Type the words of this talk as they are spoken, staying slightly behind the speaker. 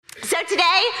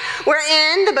today we're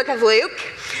in the book of Luke.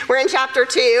 We're in chapter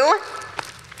 2.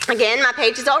 Again, my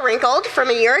page is all wrinkled from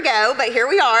a year ago, but here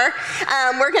we are.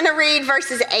 We're going to read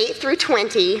verses 8 through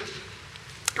 20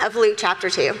 of Luke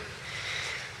chapter 2.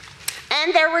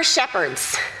 And there were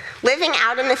shepherds living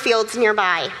out in the fields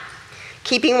nearby,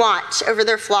 keeping watch over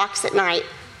their flocks at night.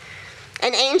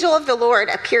 An angel of the Lord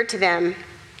appeared to them,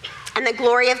 and the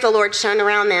glory of the Lord shone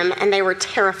around them, and they were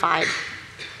terrified.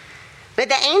 But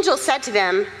the angel said to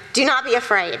them, "Do not be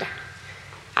afraid.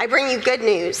 I bring you good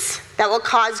news that will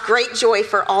cause great joy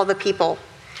for all the people.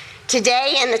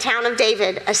 Today in the town of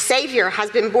David, a Savior has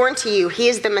been born to you. He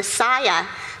is the Messiah,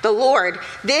 the Lord.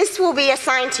 This will be a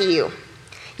sign to you.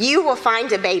 You will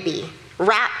find a baby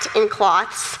wrapped in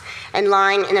cloths and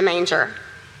lying in a manger."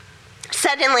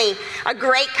 Suddenly, a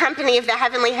great company of the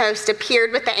heavenly host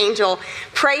appeared with the angel,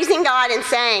 praising God and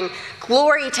saying,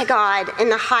 "Glory to God in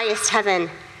the highest heaven,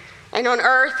 and on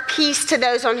earth peace to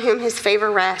those on whom his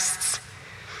favor rests."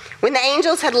 When the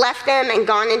angels had left them and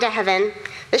gone into heaven,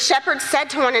 the shepherds said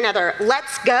to one another,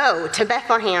 "Let's go to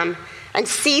Bethlehem and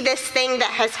see this thing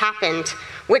that has happened,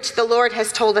 which the Lord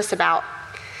has told us about."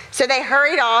 So they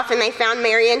hurried off, and they found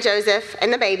Mary and Joseph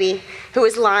and the baby who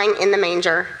was lying in the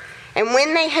manger. And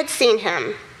when they had seen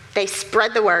him, they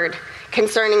spread the word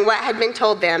concerning what had been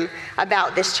told them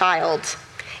about this child.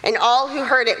 And all who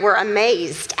heard it were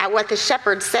amazed at what the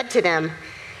shepherds said to them.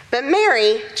 But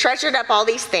Mary treasured up all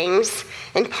these things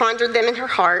and pondered them in her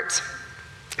heart.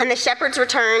 And the shepherds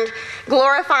returned,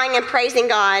 glorifying and praising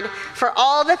God for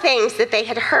all the things that they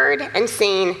had heard and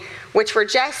seen, which were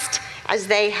just as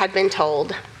they had been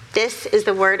told. This is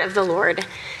the word of the Lord.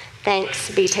 Thanks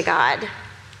be to God.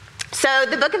 So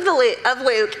the book of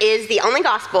Luke is the only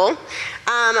gospel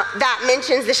that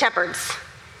mentions the shepherds.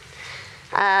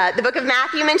 The book of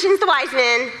Matthew mentions the wise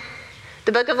men.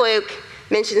 The book of Luke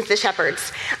mentions the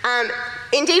shepherds.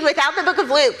 Indeed, without the book of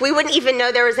Luke, we wouldn't even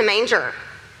know there was a manger.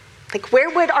 Like, where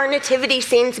would our nativity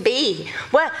scenes be?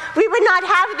 Well, we would not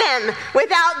have them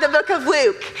without the book of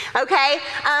Luke, okay?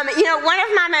 One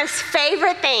of my most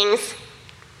favorite things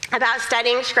about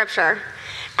studying scripture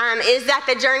is that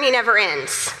the journey never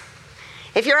ends.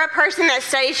 If you're a person that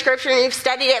studies scripture and you've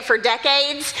studied it for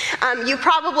decades, you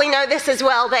probably know this as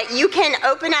well, that you can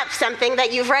open up something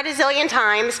that you've read a zillion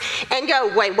times and go,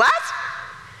 "Wait, what?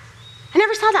 I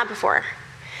never saw that before."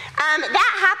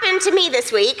 That happened to me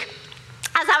this week.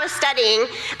 As I was studying,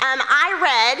 I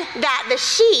read that the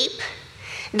sheep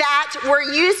that were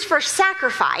used for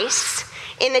sacrifice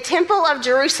in the temple of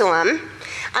Jerusalem,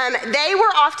 they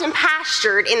were often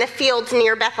pastured in the fields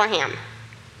near Bethlehem.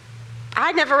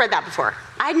 I'd never read that before.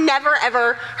 I'd never,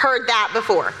 ever heard that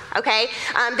before, okay?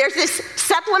 There's this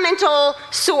supplemental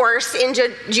source in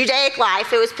Judaic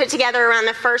life. It was put together around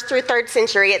the 1st through 3rd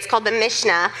century. It's called the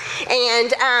Mishnah,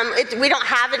 and we don't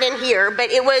have it in here, but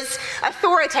it was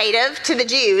authoritative to the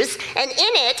Jews, and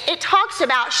in it, it talks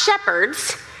about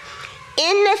shepherds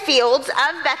in the fields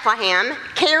of Bethlehem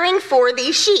caring for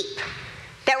these sheep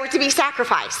that were to be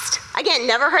sacrificed. Again,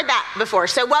 never heard that before.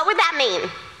 So what would that mean?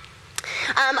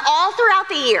 All throughout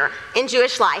the year in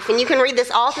Jewish life, and you can read this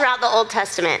all throughout the Old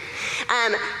Testament,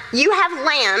 you have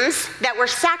lambs that were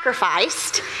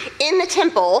sacrificed in the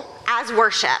temple as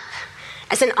worship,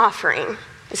 as an offering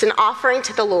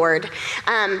to the Lord.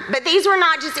 But these were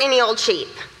not just any old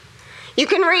sheep. You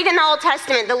can read in the Old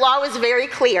Testament, the law was very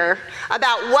clear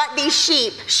about what these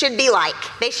sheep should be like.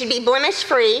 They should be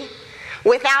blemish-free,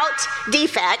 without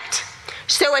defect.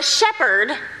 So a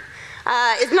shepherd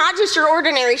is not just your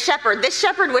ordinary shepherd. This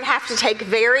shepherd would have to take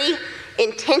very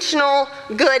intentional,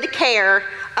 good care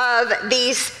of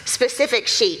these specific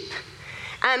sheep.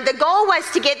 The goal was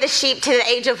to get the sheep to the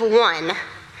age of 1,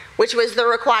 which was the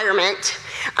requirement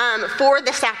for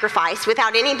the sacrifice,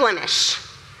 without any blemish.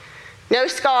 No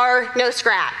scar, no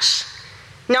scratch.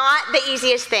 Not the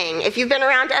easiest thing. If you've been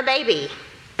around a baby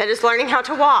that is learning how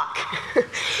to walk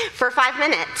for 5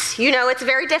 minutes, you know it's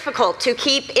very difficult to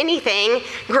keep anything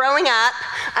growing up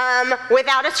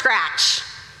without a scratch,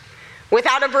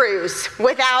 without a bruise,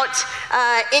 without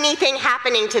anything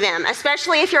happening to them,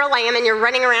 especially if you're a lamb and you're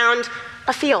running around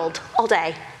a field all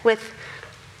day with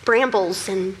brambles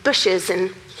and bushes and,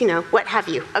 what have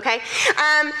you, okay?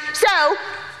 So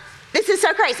this is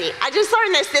so crazy. I just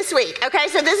learned this week, okay?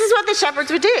 So this is what the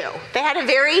shepherds would do. They had a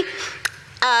very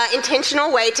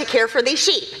intentional way to care for these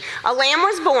sheep. A lamb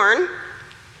was born.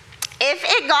 If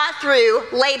it got through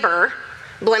labor,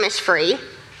 blemish-free,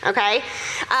 okay,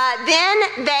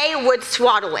 then they would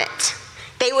swaddle it.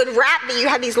 They would you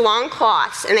had these long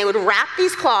cloths, and they would wrap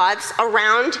these cloths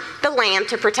around the lamb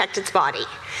to protect its body.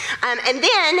 And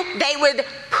then they would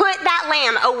put that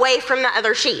lamb away from the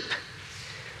other sheep.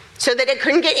 so that it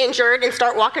couldn't get injured and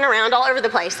start walking around all over the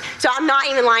place. So I'm not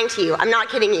even lying to you. I'm not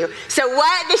kidding you. So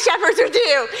what the shepherds would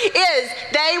do is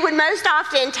they would most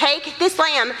often take this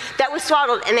lamb that was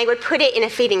swaddled and they would put it in a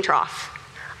feeding trough.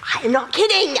 I'm not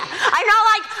kidding. I'm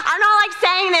not like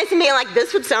saying this and being like,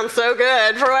 this would sound so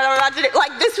good for what I'm about to do.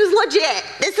 Like, this was legit.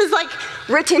 This is like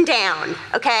written down,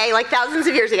 okay? Like thousands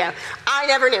of years ago. I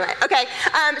never knew it, okay?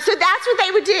 So that's what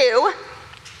they would do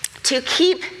to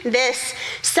keep this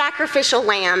sacrificial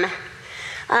lamb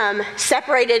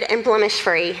separated and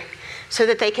blemish-free so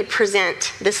that they could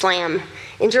present this lamb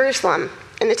in Jerusalem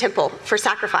in the temple for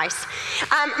sacrifice.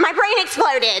 My brain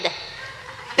exploded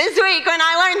this week when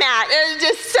I learned that. It was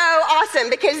just so awesome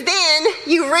because then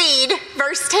you read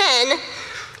verse 10,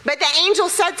 but the angel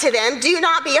said to them, "Do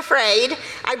not be afraid.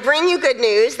 I bring you good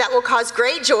news that will cause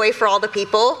great joy for all the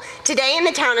people. Today in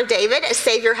the town of David, a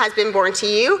Savior has been born to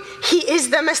you. He is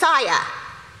the Messiah,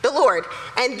 the Lord.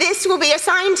 And this will be a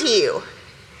sign to you.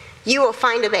 You will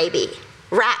find a baby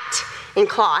wrapped in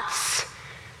cloths,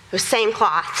 those same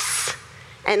cloths,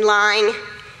 and lying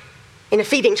in a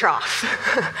feeding trough,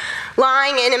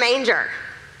 lying in a manger."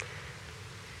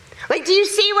 Like, do you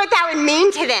see what that would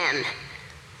mean to them?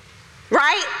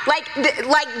 Right? Like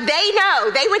they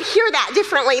know, they would hear that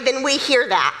differently than we hear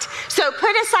that. So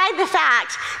put aside the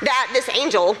fact that this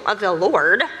angel of the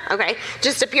Lord, okay,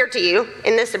 just appeared to you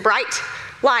in this bright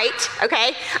light,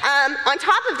 okay? On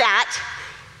top of that,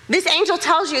 this angel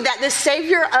tells you that the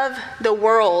Savior of the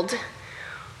world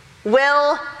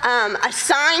will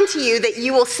assign to you that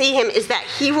you will see him is that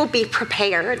he will be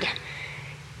prepared.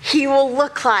 He will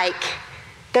look like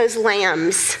those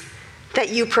lambs that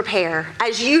you prepare.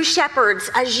 As you shepherds,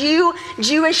 as you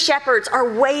Jewish shepherds are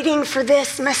waiting for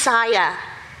this Messiah.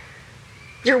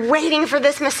 You're waiting for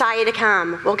this Messiah to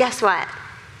come. Well, guess what?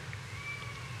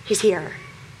 He's here.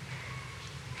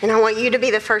 And I want you to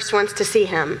be the first ones to see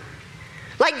him.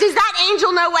 Like, does that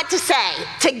angel know what to say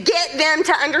to get them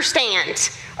to understand?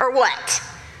 Or what?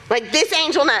 Like, this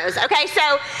angel knows. Okay,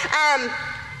 so I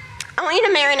want you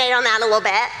to marinate on that a little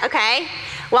bit, okay?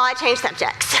 While I change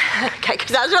subjects. Okay,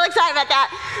 because I was really excited about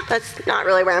that. That's not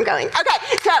really where I'm going.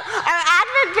 Okay, so our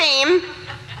Advent theme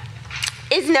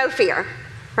is no fear,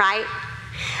 right?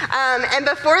 And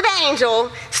before the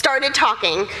angel started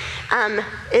talking,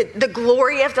 the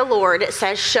glory of the Lord, it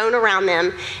says, shone around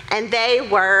them, and they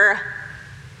were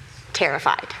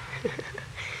terrified.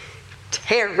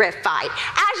 Terrified,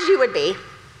 as you would be,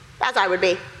 as I would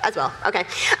be as well, okay.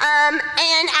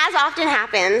 And as often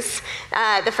happens,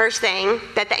 the first thing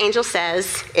that the angel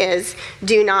says is,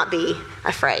 do not be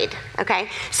afraid, okay.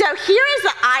 So here is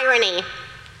the irony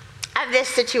of this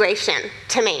situation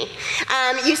to me.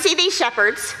 You see these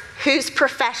shepherds whose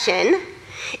profession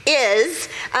is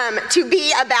to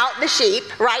be about the sheep,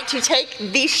 right, to take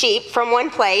these sheep from one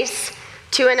place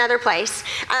to another place.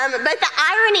 But the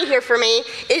irony here for me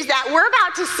is that we're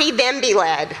about to see them be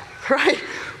led, right?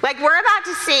 Like, we're about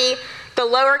to see the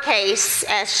lowercase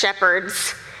s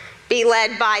shepherds be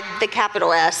led by the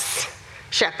capital S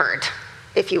shepherd,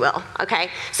 if you will,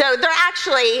 okay? So they're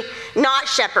actually not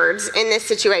shepherds in this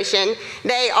situation.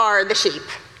 They are the sheep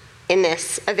in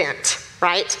this event,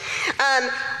 right?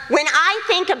 When I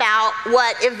think about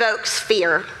what evokes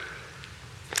fear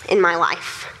in my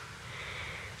life,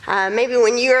 maybe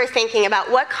when you are thinking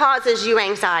about what causes you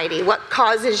anxiety, what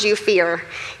causes you fear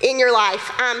in your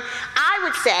life, I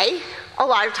would say a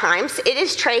lot of times it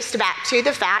is traced back to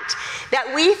the fact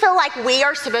that we feel like we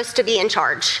are supposed to be in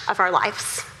charge of our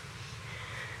lives.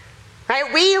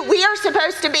 Right? We are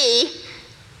supposed to be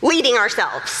leading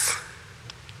ourselves.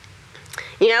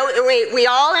 You know, we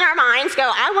all in our minds go,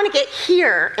 I want to get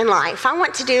here in life. I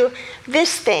want to do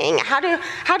this thing. How do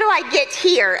I get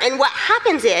here? And what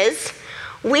happens is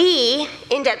we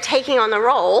end up taking on the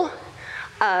role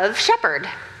of shepherd.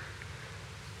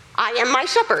 I am my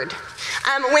shepherd.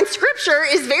 When scripture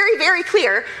is very, very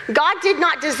clear, God did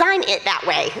not design it that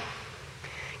way.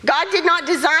 God did not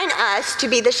design us to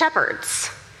be the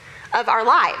shepherds of our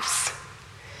lives.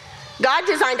 God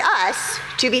designed us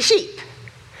to be sheep.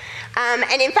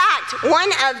 And in fact,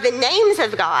 one of the names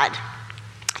of God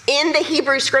in the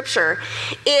Hebrew scripture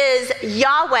is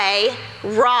Yahweh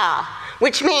Ra,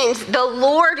 which means the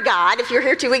Lord God. If you're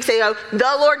here 2 weeks ago,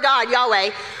 the Lord God,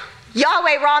 Yahweh.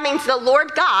 Yahweh Ra means the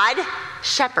Lord God,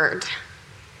 shepherd.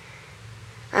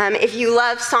 If you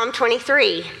love Psalm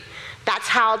 23, that's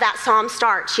how that psalm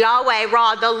starts. Yahweh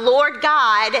Ra, the Lord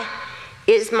God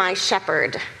is my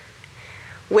shepherd,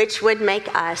 which would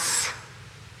make us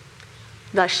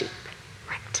the sheep.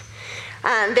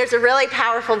 Right. There's a really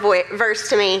powerful verse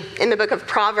to me in the book of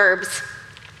Proverbs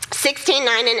 16:9,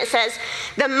 and it says,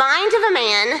 the mind of a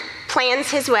man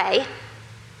plans his way,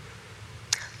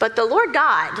 but the Lord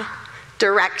God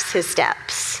directs his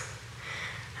steps.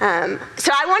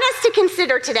 So I want us to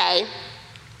consider today,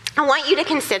 I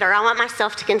want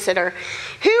myself to consider,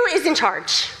 who is in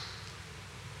charge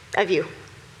of you?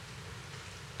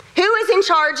 Who is in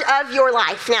charge of your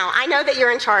life? Now, I know that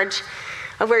you're in charge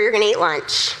of where you're going to eat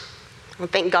lunch. I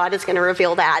don't think God is going to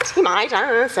reveal that. He might, I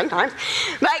don't know, sometimes.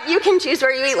 But you can choose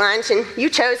where you eat lunch, and you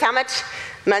chose how much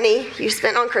money you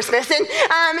spent on Christmas. And,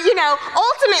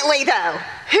 ultimately, though,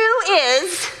 who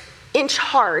is in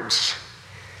charge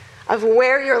of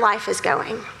where your life is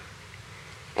going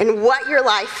and what your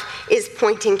life is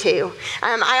pointing to?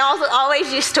 I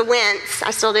always used to wince,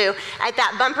 I still do, at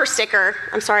that bumper sticker.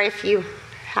 I'm sorry if you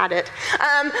had it.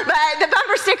 But the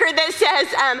bumper sticker that says,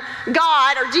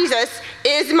 God or Jesus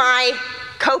is my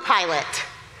co-pilot.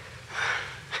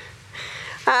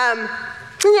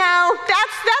 No,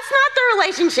 that's not the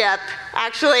relationship,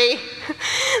 actually.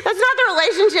 That's not the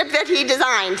relationship that he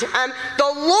designed.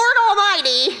 The Lord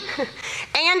Almighty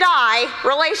and I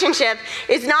relationship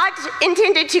is not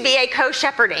intended to be a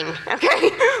co-shepherding,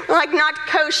 okay? We're like not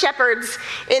co-shepherds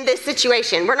in this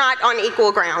situation. We're not on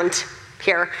equal ground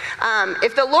here.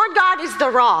 If the Lord God is the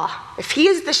raw, if he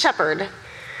is the shepherd,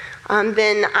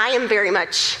 then I am very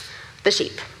much the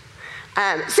sheep.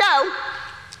 So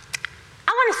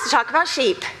I want us to talk about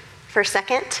sheep for a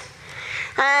second.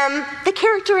 The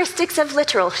characteristics of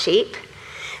literal sheep.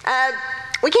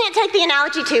 We can't take the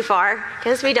analogy too far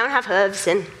because we don't have hooves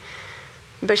and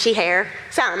bushy hair.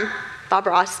 Some, Bob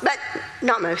Ross, but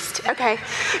not most, okay?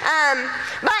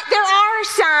 But there are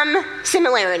some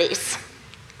similarities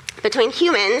between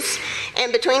humans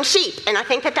and between sheep. And I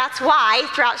think that that's why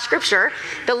throughout Scripture,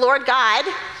 the Lord God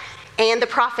and the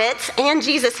prophets and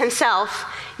Jesus himself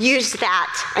used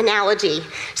that analogy.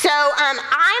 So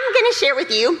I'm going to share with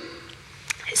you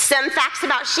some facts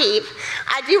about sheep.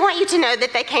 I do want you to know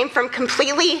that they came from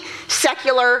completely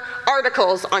secular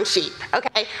articles on sheep,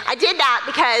 okay? I did that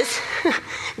because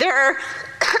there are,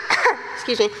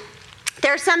 excuse me,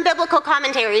 there are some biblical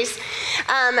commentaries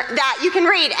that you can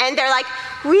read, and they're like,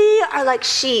 we are like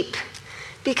sheep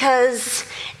because,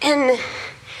 and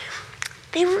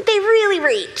they really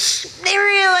reach. They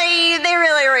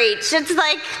really reach. It's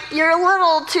like you're a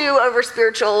little too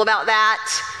over-spiritual about that,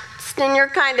 and you're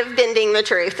kind of bending the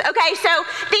truth. Okay, so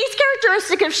these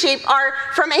characteristics of sheep are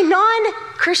from a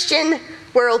non-Christian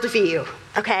worldview,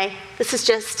 okay? This is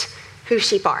just who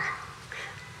sheep are.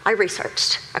 I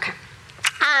researched, okay.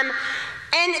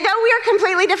 And though we are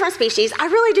completely different species, I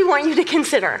really do want you to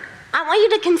consider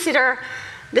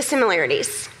the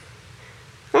similarities.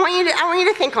 I want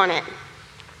you to think on it.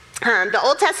 The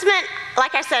Old Testament,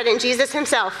 like I said, and Jesus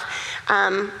himself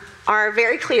are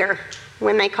very clear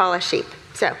when they call us sheep.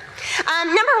 So,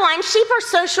 number one, sheep are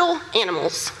social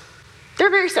animals.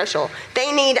 They're very social.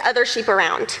 They need other sheep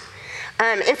around.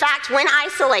 In fact, when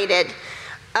isolated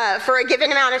for a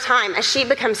given amount of time, a sheep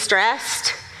becomes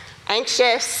stressed,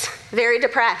 anxious, very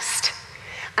depressed.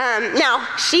 Now,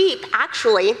 sheep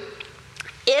actually,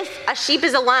 if a sheep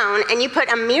is alone and you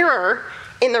put a mirror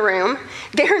in the room,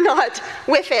 they're not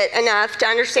with it enough to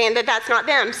understand that that's not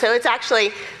them. So it's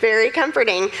actually very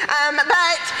comforting.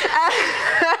 But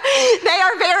they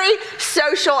are very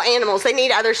social animals. They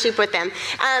need other sheep with them.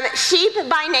 Sheep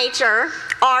by nature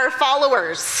are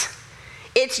followers.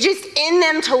 It's just in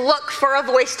them to look for a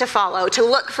voice to follow, to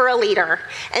look for a leader,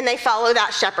 and they follow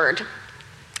that shepherd.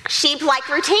 Sheep like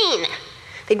routine.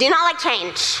 They do not like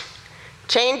change.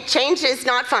 Change is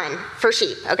not fun for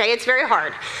sheep, okay? It's very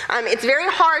hard. It's very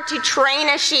hard to train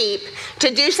a sheep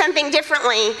to do something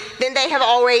differently than they have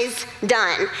always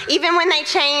done. Even when they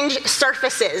change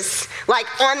surfaces, like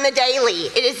on the daily,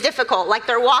 it is difficult. Like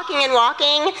they're walking,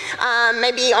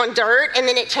 maybe on dirt, and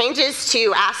then it changes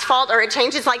to asphalt, or it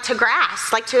changes like to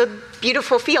grass, like to a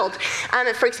beautiful field.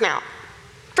 It freaks them out.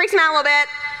 Freaks them out a little bit.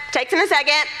 Takes them a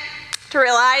second to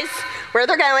realize where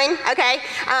they're going, okay?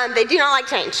 They do not like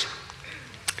change.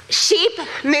 Sheep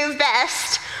move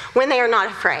best when they are not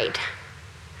afraid.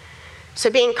 So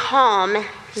being calm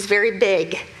is very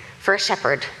big for a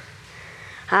shepherd.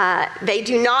 They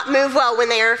do not move well when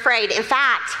they are afraid. In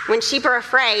fact, when sheep are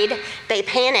afraid, they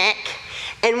panic.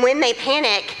 And when they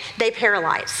panic, they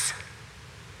paralyze.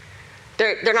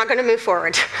 They're not going to move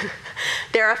forward.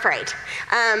 They're afraid.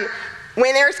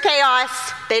 When there's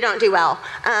chaos, they don't do well.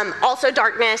 Also,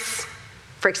 darkness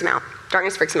freaks them out.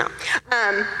 Darkness freaks them out.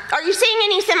 Are you seeing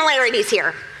any similarities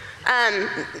here?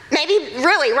 Maybe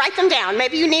really write them down.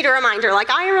 Maybe you need a reminder, like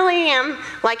I really am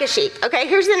like a sheep. Okay,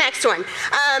 here's the next one.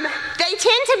 They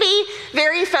tend to be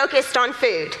very focused on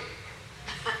food.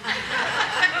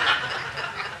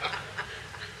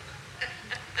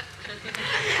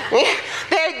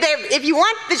 They if you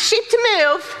want the sheep to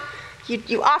move,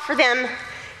 you offer them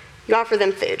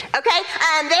food, okay?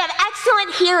 They have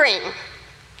excellent hearing.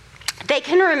 They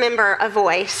can remember a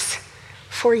voice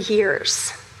for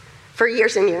years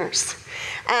and years.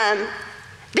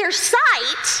 Their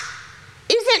sight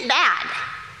isn't bad.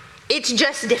 It's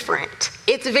just different.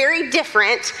 It's very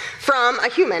different from a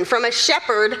human, from a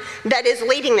shepherd that is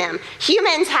leading them.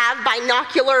 Humans have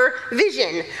binocular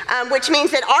vision, which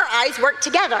means that our eyes work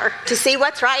together to see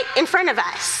what's right in front of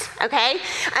us, okay?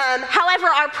 However,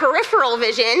 our peripheral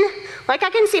vision, like I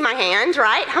can see my hand,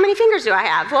 right? How many fingers do I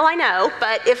have? Well, I know,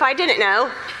 but if I didn't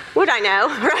know, would I know,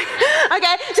 right?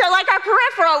 Okay, so like our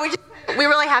peripheral, we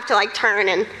really have to like turn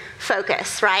and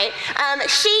focus, right?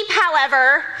 Sheep,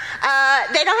 however,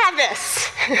 they don't have this.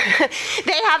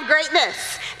 They have great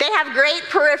this. They have great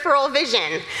peripheral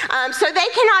vision. So they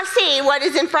cannot see what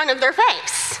is in front of their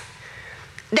face.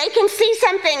 They can see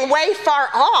something way far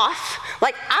off,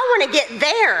 like I want to get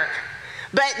there,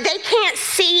 but they can't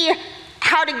see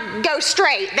how to go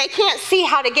straight. They can't see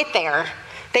how to get there.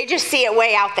 They just see it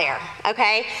way out there,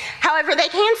 okay? However, they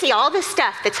can see all this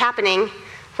stuff that's happening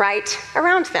right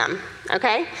around them,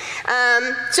 okay?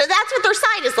 So that's what their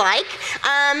sight is like,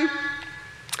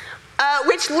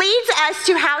 which leads us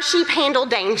to how sheep handle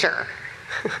danger.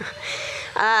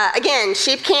 Again,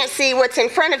 sheep can't see what's in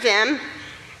front of them,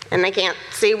 and they can't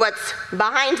see what's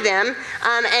behind them,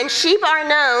 and sheep are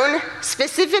known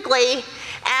specifically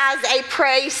as a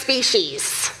prey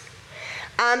species,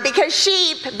 because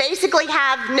sheep basically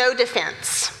have no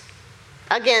defense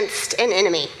against an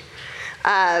enemy.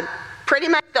 Pretty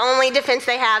much the only defense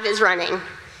they have is running.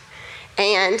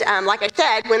 And like I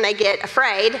said, when they get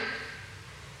afraid,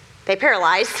 they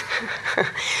paralyze.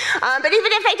 But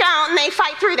even if they don't, and they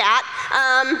fight through that,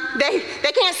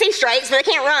 they can't see straight, so they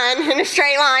can't run in a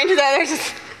straight line. So they're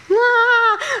just,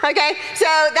 okay?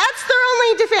 So that's their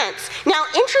only defense. Now,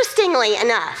 interestingly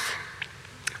enough,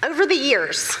 over the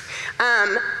years,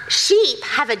 sheep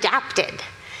have adapted.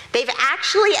 They've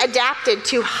actually adapted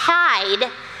to hide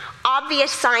obvious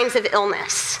signs of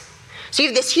illness. So you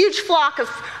have this huge flock of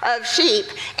sheep,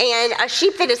 and a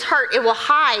sheep that is hurt, it will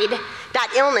hide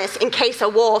that illness in case a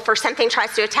wolf or something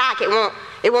tries to attack. It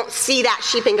won't see that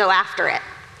sheep and go after it.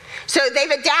 So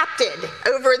they've adapted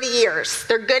over the years.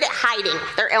 They're good at hiding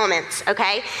their ailments,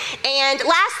 okay? And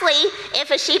lastly,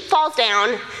 if a sheep falls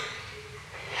down,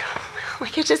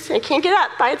 like it can't get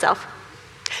up by itself.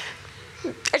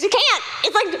 It can't.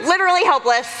 It's like literally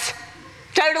helpless.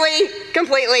 Totally,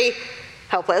 completely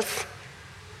helpless.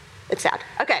 It's sad.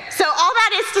 Okay, so all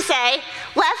that is to say,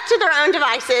 left to their own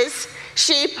devices,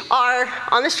 sheep are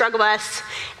on the struggle bus,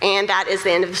 and that is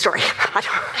the end of the story.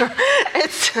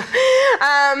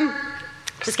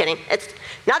 Just kidding. It's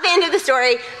not the end of the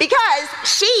story, because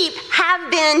sheep have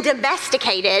been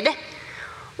domesticated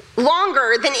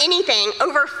longer than anything,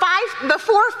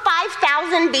 before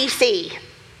 5,000 BC.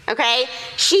 Okay?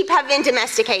 Sheep have been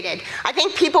domesticated. I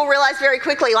think people realize very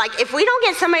quickly, like, if we don't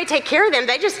get somebody to take care of them,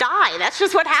 they just die. That's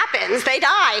just what happens. They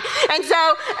die. And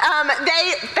so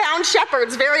they found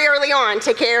shepherds very early on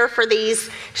to care for these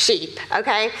sheep.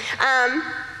 Okay?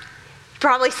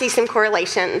 Probably see some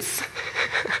correlations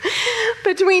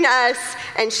between us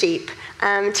and sheep.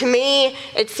 To me,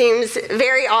 it seems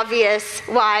very obvious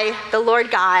why the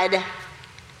Lord God,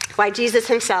 why Jesus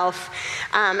himself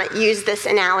used this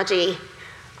analogy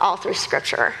all through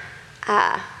Scripture.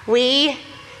 We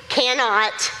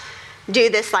cannot do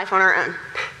this life on our own.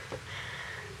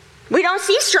 We don't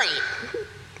see straight.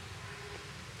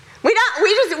 We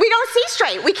don't see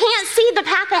straight. We can't see the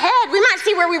path ahead. We might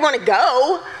see where we want to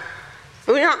go.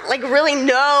 We don't really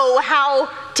know how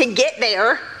to get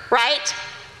there, right?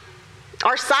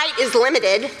 Our sight is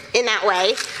limited in that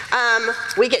way.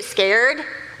 We get scared.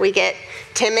 We get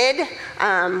timid.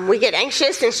 We get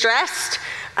anxious and stressed.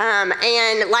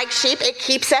 And like sheep, it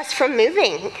keeps us from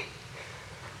moving.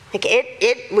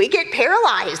 We get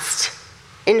paralyzed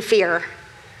in fear.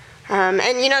 And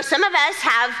some of us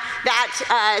have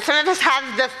that. Some of us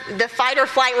have the fight or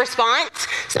flight response.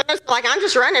 Some of us are like, I'm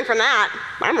just running from that.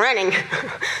 I'm running.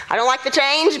 I don't like the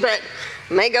change, but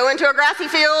I may go into a grassy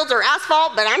field or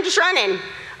asphalt, but I'm just running.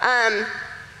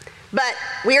 But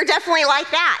we are definitely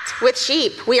like that with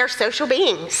sheep. We are social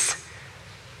beings.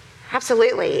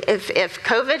 Absolutely. If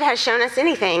COVID has shown us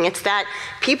anything, it's that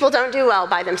people don't do well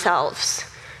by themselves.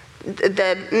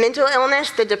 The mental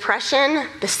illness, the depression,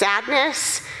 the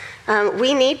sadness,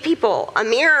 we need people. A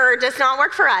mirror does not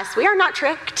work for us. We are not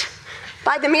tricked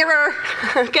by the mirror,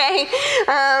 okay?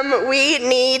 We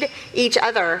need each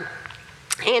other.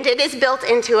 And it is built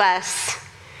into us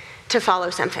to follow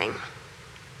something.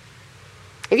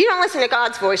 If you don't listen to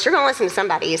God's voice, you're going to listen to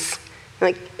somebody's.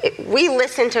 We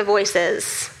listen to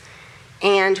voices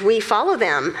and we follow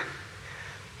them.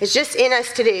 It's just in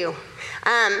us to do.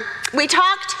 We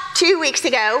talked 2 weeks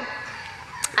ago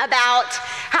about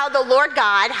how the Lord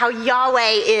God, how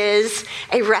Yahweh is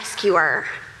a rescuer,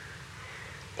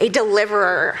 a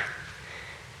deliverer.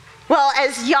 Well,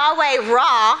 as Yahweh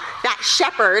Ra, that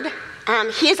shepherd,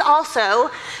 he is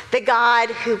also the God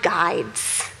who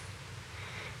guides.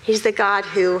 He's the God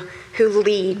who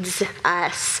leads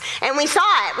us. And we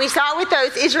saw it. We saw it with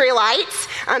those Israelites.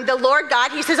 The Lord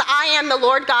God, he says, I am the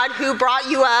Lord God who brought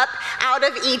you up out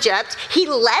of Egypt. He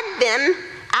led them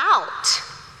out.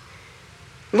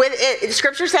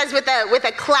 Scripture says with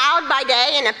a cloud by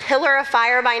day and a pillar of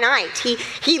fire by night.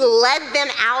 He led them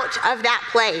out of that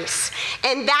place.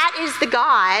 And that is the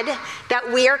God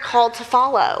that we are called to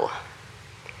follow.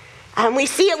 We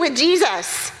see it with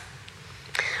Jesus.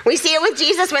 We see it with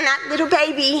Jesus when that little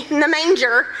baby in the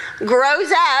manger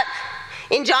grows up.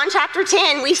 In John chapter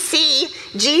 10, we see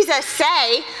Jesus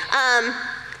say,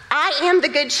 I am the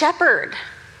good shepherd.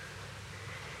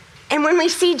 And when we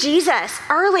see Jesus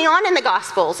early on in the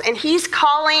Gospels, and he's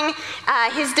calling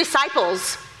his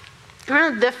disciples,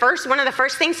 one of the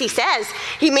first things he says,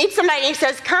 he meets somebody and he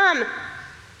says, come,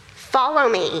 follow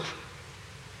me.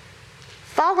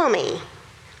 Follow me.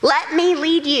 Let me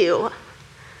lead you.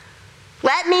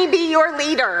 Let me be your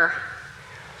leader.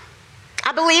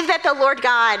 I believe that the Lord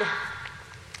God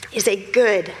is a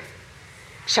good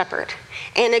shepherd.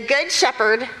 And a good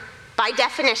shepherd, by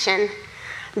definition,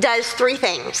 does 3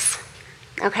 things,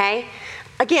 okay?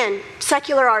 Again,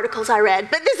 secular articles I read,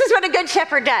 but this is what a good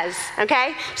shepherd does,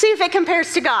 okay? See if it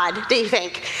compares to God, do you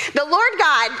think? The Lord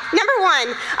God, number 1,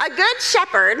 a good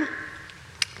shepherd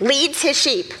leads his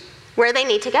sheep where they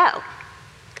need to go.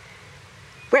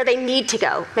 Where they need to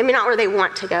go. Maybe not where they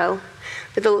want to go,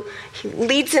 but he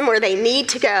leads them where they need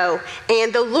to go,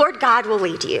 and the Lord God will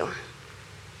lead you.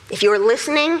 If you're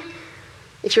listening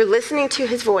to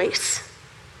his voice,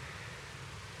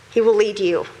 he will lead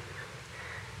you.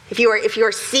 If you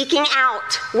are seeking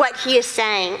out what he is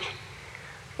saying,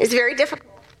 it's very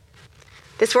difficult.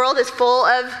 This world is full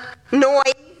of noise,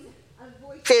 of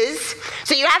voices.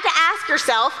 So you have to ask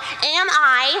yourself, am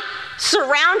I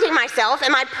surrounding myself?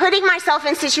 Am I putting myself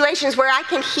in situations where I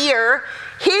can hear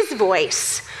his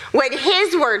voice, what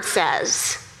his word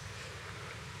says?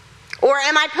 Or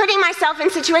am I putting myself in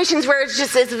situations where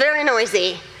it's very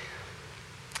noisy?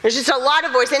 There's just a lot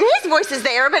of voices, and his voice is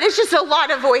there, but it's just a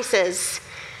lot of voices.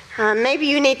 Maybe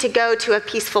you need to go to a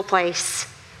peaceful place.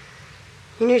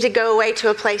 You need to go away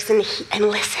to a place and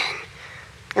listen.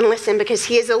 And listen, because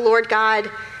he is the Lord God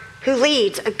who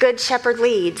leads. A good shepherd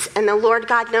leads, and the Lord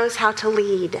God knows how to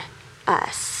lead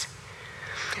us.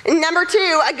 And number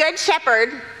 2, a good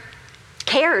shepherd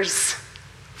cares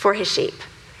for his sheep.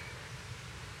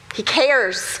 He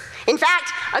cares. In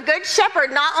fact, a good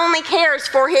shepherd not only cares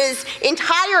for his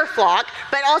entire flock,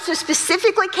 but also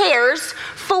specifically cares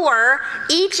for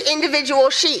each individual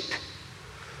sheep.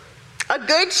 A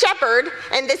good shepherd,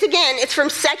 and this again, it's from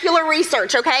secular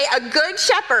research, okay? A good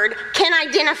shepherd can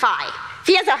identify. If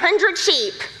he has 100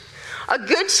 sheep, a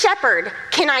good shepherd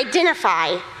can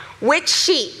identify which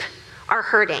sheep are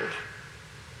hurting.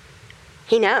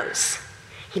 He knows.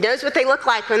 He knows what they look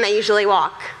like when they usually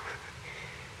walk.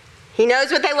 He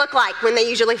knows what they look like when they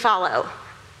usually follow.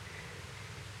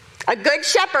 A good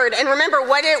shepherd, and remember,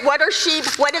 what are sheep,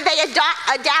 what have they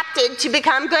adapted to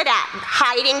become good at?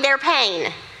 Hiding their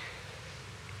pain.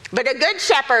 But a good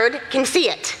shepherd can see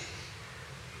it.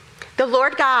 The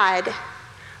Lord God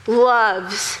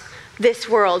loves this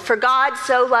world. For God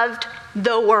so loved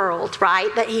the world,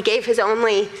 right? That he gave his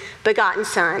only begotten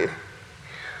Son.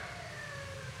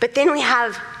 But then we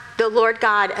have the Lord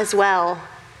God as well,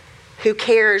 who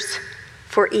cares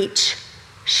for each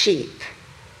sheep.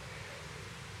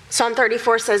 Psalm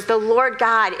 34 says, the Lord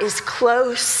God is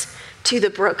close to the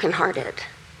brokenhearted.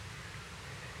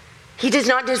 He does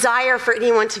not desire for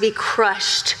anyone to be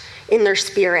crushed in their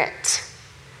spirit.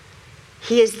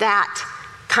 He is that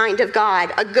kind of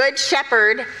God. A good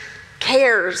shepherd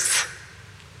cares.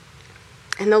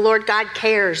 And the Lord God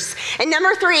cares. And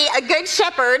number 3, a good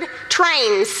shepherd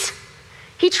trains.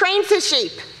 He trains his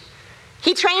sheep.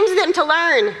 He trains them to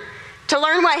learn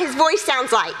what his voice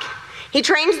sounds like. He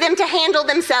trains them to handle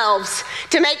themselves,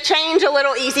 to make change a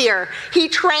little easier. He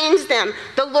trains them.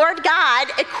 The Lord God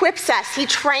equips us. He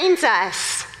trains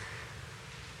us.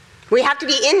 We have to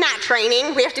be in that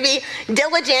training. We have to be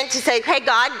diligent to say, okay,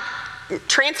 God,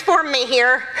 transform me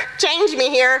here, change me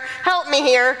here, help me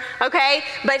here, okay?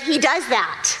 But he does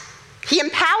that. He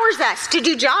empowers us to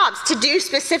do jobs, to do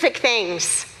specific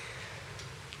things.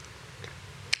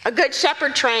 A good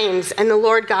shepherd trains, and the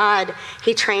Lord God,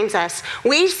 he trains us.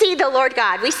 We see the Lord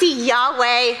God, we see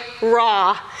Yahweh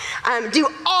Ra do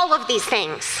all of these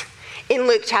things in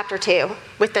Luke chapter 2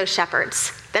 with those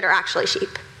shepherds that are actually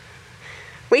sheep.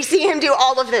 We see him do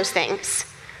all of those things.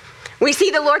 We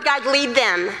see the Lord God lead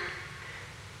them.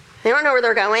 They don't know where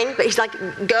they're going, but he's like,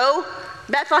 go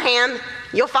Bethlehem,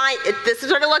 you'll find, this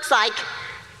is what it looks like.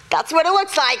 That's what it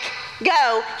looks like.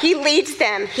 Go. He leads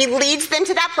them. He leads them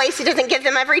to that place. He doesn't give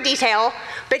them every detail,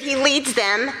 but he leads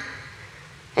them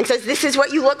and says, this is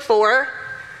what you look for.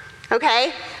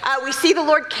 Okay? We see the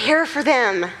Lord care for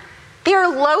them. They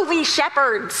are lowly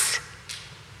shepherds.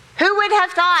 Who would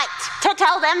have thought to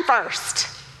tell them first?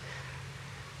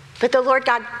 But the Lord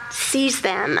God sees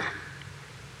them.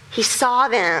 He saw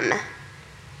them.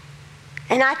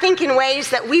 And I think in ways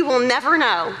that we will never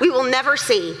know, we will never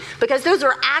see, because those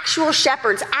are actual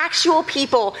shepherds, actual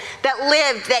people that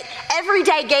lived, that every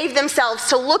day gave themselves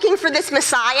to looking for this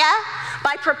Messiah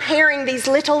by preparing these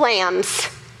little lambs,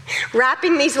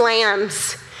 wrapping these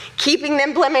lambs, keeping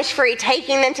them blemish-free,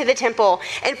 taking them to the temple.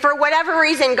 And for whatever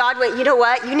reason, God went, you know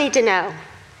what? You need to know.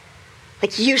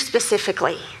 Like you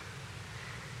specifically.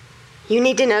 You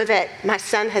need to know that my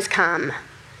son has come.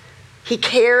 He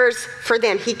cares for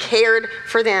them. He cared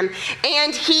for them.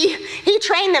 And he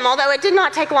trained them, although it did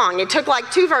not take long. It took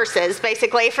like 2 verses,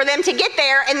 basically, for them to get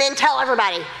there and then tell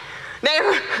everybody.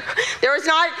 There was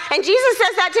not, and Jesus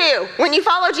says that too. When you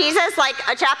follow Jesus, like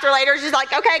a chapter later, he's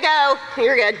like, okay, go.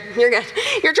 You're good.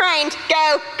 You're trained.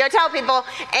 Go tell people.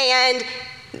 And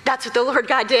that's what the Lord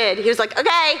God did. He was like,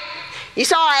 okay, you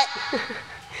saw it.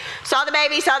 Saw the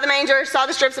baby, saw the manger, saw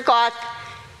the strips of cloth.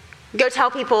 Go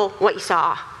tell people what you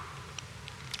saw.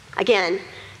 Again,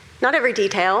 not every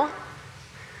detail,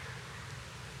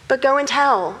 but go and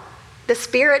tell. The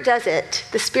Spirit does it.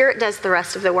 The Spirit does the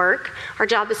rest of the work. Our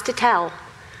job is to tell,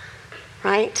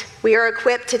 right? We are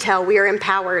equipped to tell. We are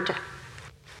empowered.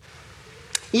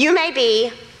 You may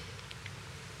be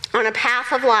on a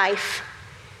path of life.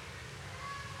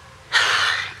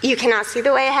 You cannot see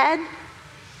the way ahead.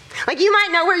 Like you might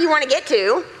know where you want to get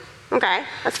to. Okay,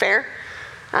 that's fair.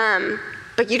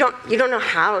 But you don't know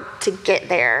how to get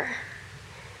there,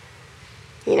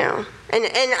 you know. And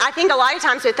I think a lot of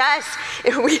times with us,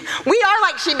 we are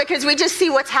like sheep because we just see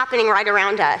what's happening right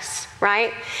around us,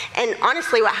 right? And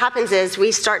honestly, what happens is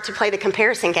we start to play the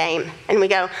comparison game, and we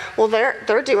go, well,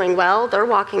 they're doing well, they're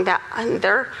walking that, and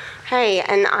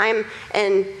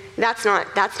and that's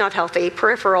not healthy.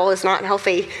 Peripheral is not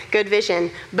healthy. Good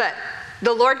vision, but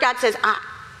the Lord God says,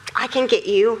 I can get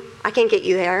you. I can get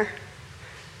you there.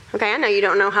 Okay, I know you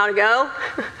don't know how to go.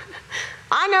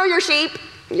 I know you're sheep.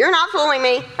 You're not fooling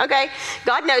me. Okay,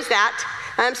 God knows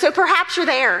that. So perhaps you're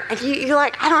there, and you're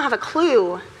like, I don't have a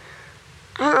clue.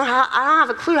 I don't have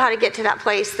a clue how to get to that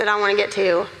place that I want to get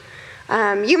to.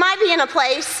 You might be in a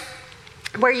place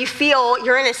where you feel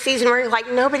you're in a season where you're like,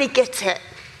 nobody gets it.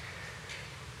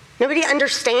 Nobody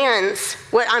understands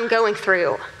what I'm going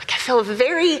through. Like I feel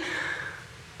very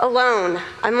alone.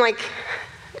 I'm like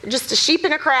just a sheep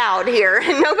in a crowd here,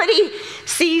 and nobody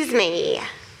sees me.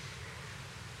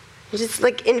 You're just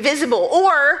like invisible.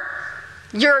 Or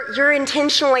you're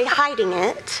intentionally hiding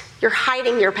it. You're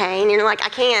hiding your pain. You're like, I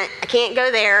can't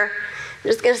go there. I'm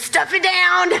just gonna stuff it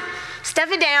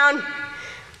down.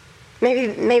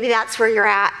 Maybe that's where you're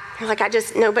at. You're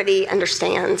like, nobody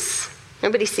understands.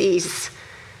 Nobody sees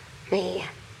me.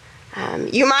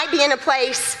 You might be in a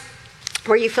place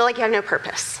where you feel like you have no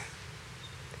purpose.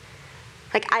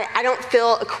 Like, I don't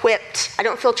feel equipped. I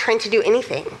don't feel trained to do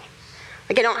anything.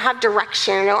 Like, I don't have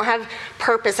direction. I don't have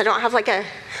purpose. I don't have like a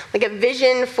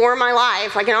vision for my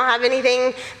life. Like, I don't have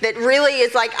anything that really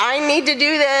is like, I need to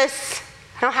do this.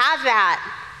 I don't have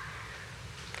that.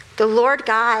 The Lord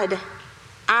God,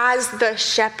 as the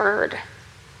shepherd,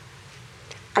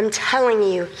 I'm telling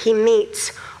you, he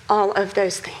meets all of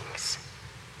those things.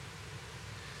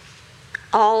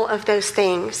 All of those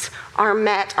things are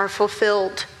met, are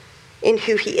fulfilled in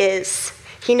who he is.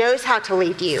 He knows how to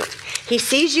lead you. He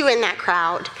sees you in that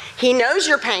crowd. He knows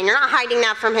your pain. You're not hiding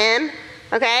that from him,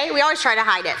 okay? We always try to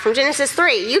hide it. From Genesis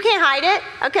 3, you can't hide it,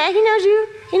 okay? He knows you.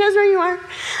 He knows where you are.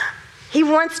 He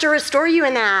wants to restore you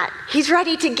in that. He's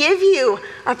ready to give you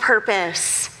a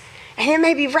purpose. And it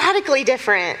may be radically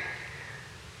different.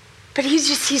 But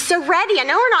he's so ready. I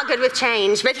know we're not good with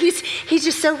change, but he's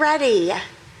just so ready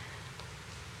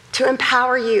to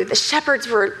empower you. The shepherds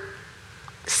were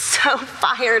so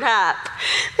fired up.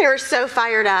 They were so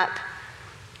fired up.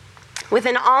 With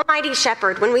an almighty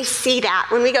shepherd, when we see that,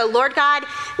 when we go, Lord God,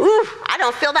 I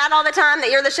don't feel that all the time that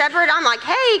you're the shepherd. I'm like,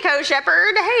 hey,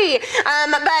 co-shepherd, hey.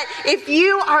 But if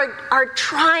you are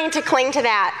trying to cling to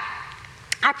that,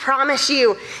 I promise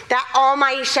you that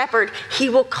Almighty Shepherd, he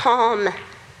will calm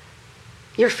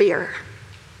your fear.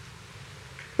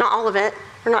 Not all of it.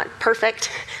 We're not perfect.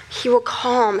 He will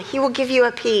calm. He will give you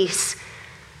a peace.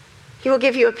 He will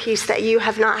give you a peace that you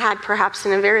have not had perhaps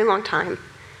in a very long time.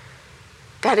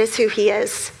 That is who he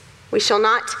is. We shall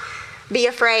not be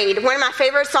afraid. One of my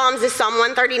favorite Psalms is Psalm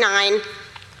 139.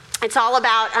 It's all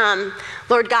about,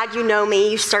 Lord God, you know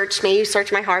me, you search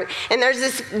my heart. And there's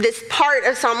this part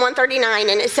of Psalm 139,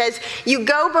 and it says, you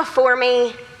go before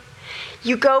me,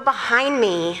 you go behind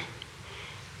me,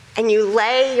 and you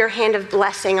lay your hand of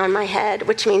blessing on my head,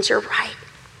 which means you're right.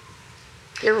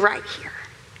 You're right here.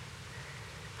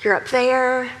 You're up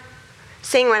there,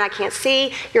 seeing what I can't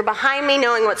see. You're behind me,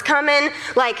 knowing what's coming,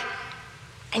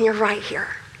 and you're right here.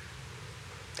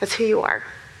 That's who you are.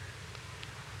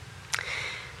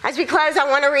 As we close, I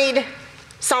want to read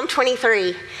Psalm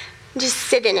 23. Just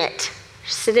sit in it.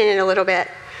 Sit in it a little bit.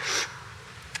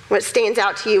 What stands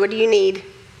out to you? What do you need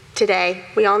today?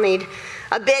 We all need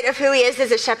a bit of who he is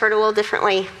as a shepherd a little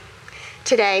differently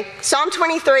today. Psalm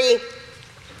 23,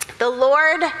 the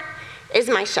Lord is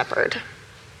my shepherd.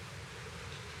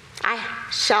 I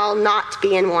shall not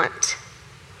be in want.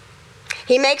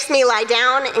 He makes me lie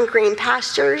down in green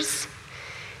pastures.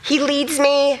 He leads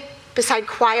me beside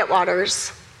quiet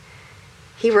waters.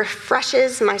 He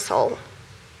refreshes my soul.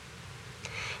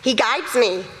 He guides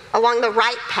me along the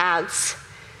right paths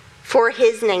for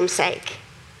his name's sake.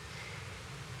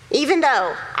 Even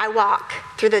though I walk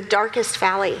through the darkest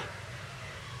valley,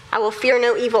 I will fear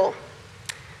no evil,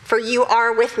 for you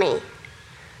are with me.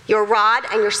 Your rod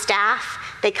and your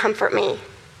staff, they comfort me.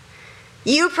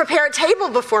 You prepare a table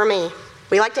before me.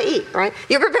 We like to eat, right?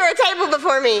 You prepare a table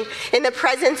before me in the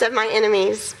presence of my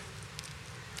enemies.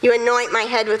 You anoint my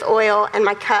head with oil, and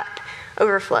my cup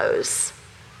overflows.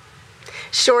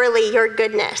 Surely your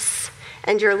goodness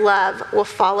and your love will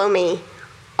follow me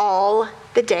all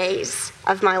the days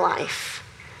of my life,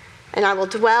 and I will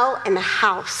dwell in the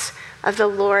house of the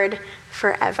Lord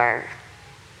forever.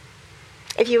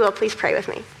 If you will, please pray with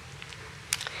me.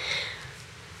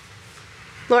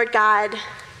 Lord God,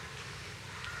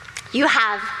 you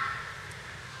have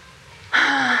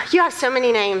so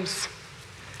many names.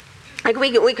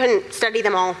 We couldn't study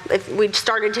them all. If we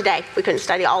started today, we couldn't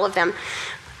study all of them.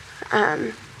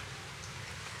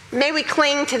 May we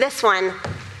cling to this one.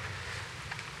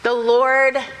 The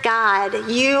Lord God,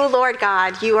 you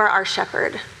are our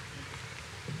shepherd.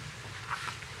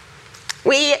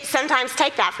 We sometimes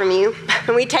take that from you,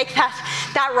 and we take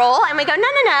that role, and we go, no,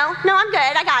 I'm good,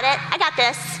 I got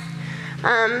this.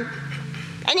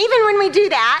 And even when we do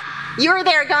that, you're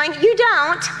there going, you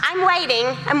don't,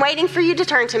 I'm waiting for you to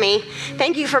turn to me.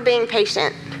 Thank you for being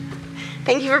patient.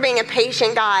 Thank you for being a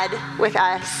patient God with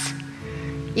us.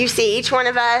 You see each one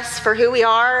of us for who we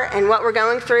are and what we're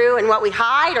going through and what we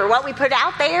hide or what we put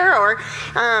out there or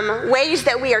ways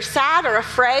that we are sad or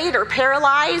afraid or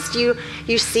paralyzed. You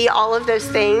see all of those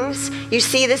things. You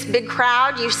see this big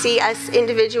crowd. You see us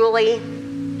individually.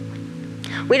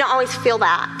 We don't always feel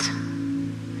that.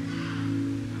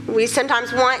 We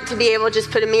sometimes want to be able to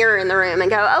just put a mirror in the room and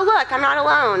go, oh, look, I'm not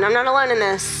alone. I'm not alone in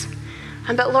this.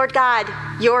 But Lord God,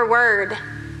 your word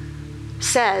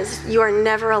says you are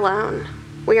never alone.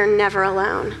 We are never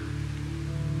alone.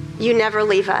 You never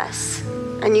leave us,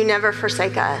 and you never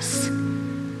forsake us.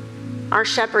 Our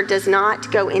shepherd does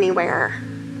not go anywhere.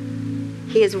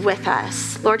 He is with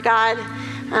us. Lord God,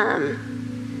 I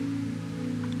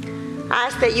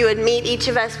ask that you would meet each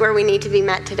of us where we need to be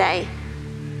met today.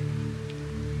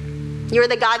 You are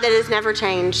the God that has never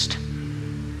changed.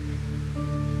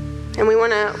 And we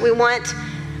want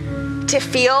to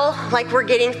feel like we're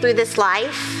getting through this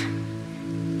life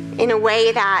in a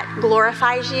way that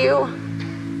glorifies you,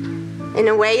 in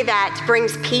a way that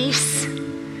brings peace,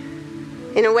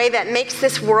 in a way that makes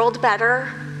this world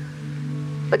better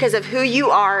because of who you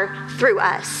are through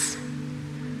us.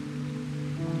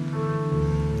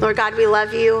 Lord God, we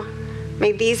love you.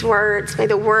 May these words, may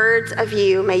the words of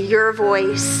you, may your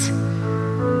voice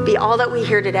be all that we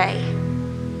hear today.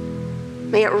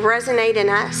 May it resonate in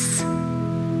us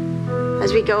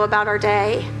as we go about our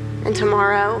day and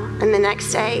tomorrow and the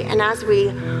next day, and as we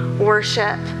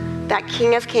worship that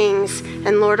King of Kings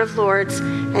and Lord of Lords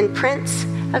and Prince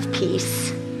of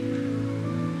Peace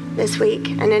this week.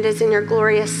 And it is in your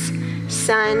glorious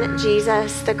Son,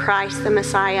 Jesus, the Christ, the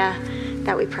Messiah,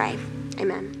 that we pray.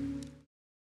 Amen.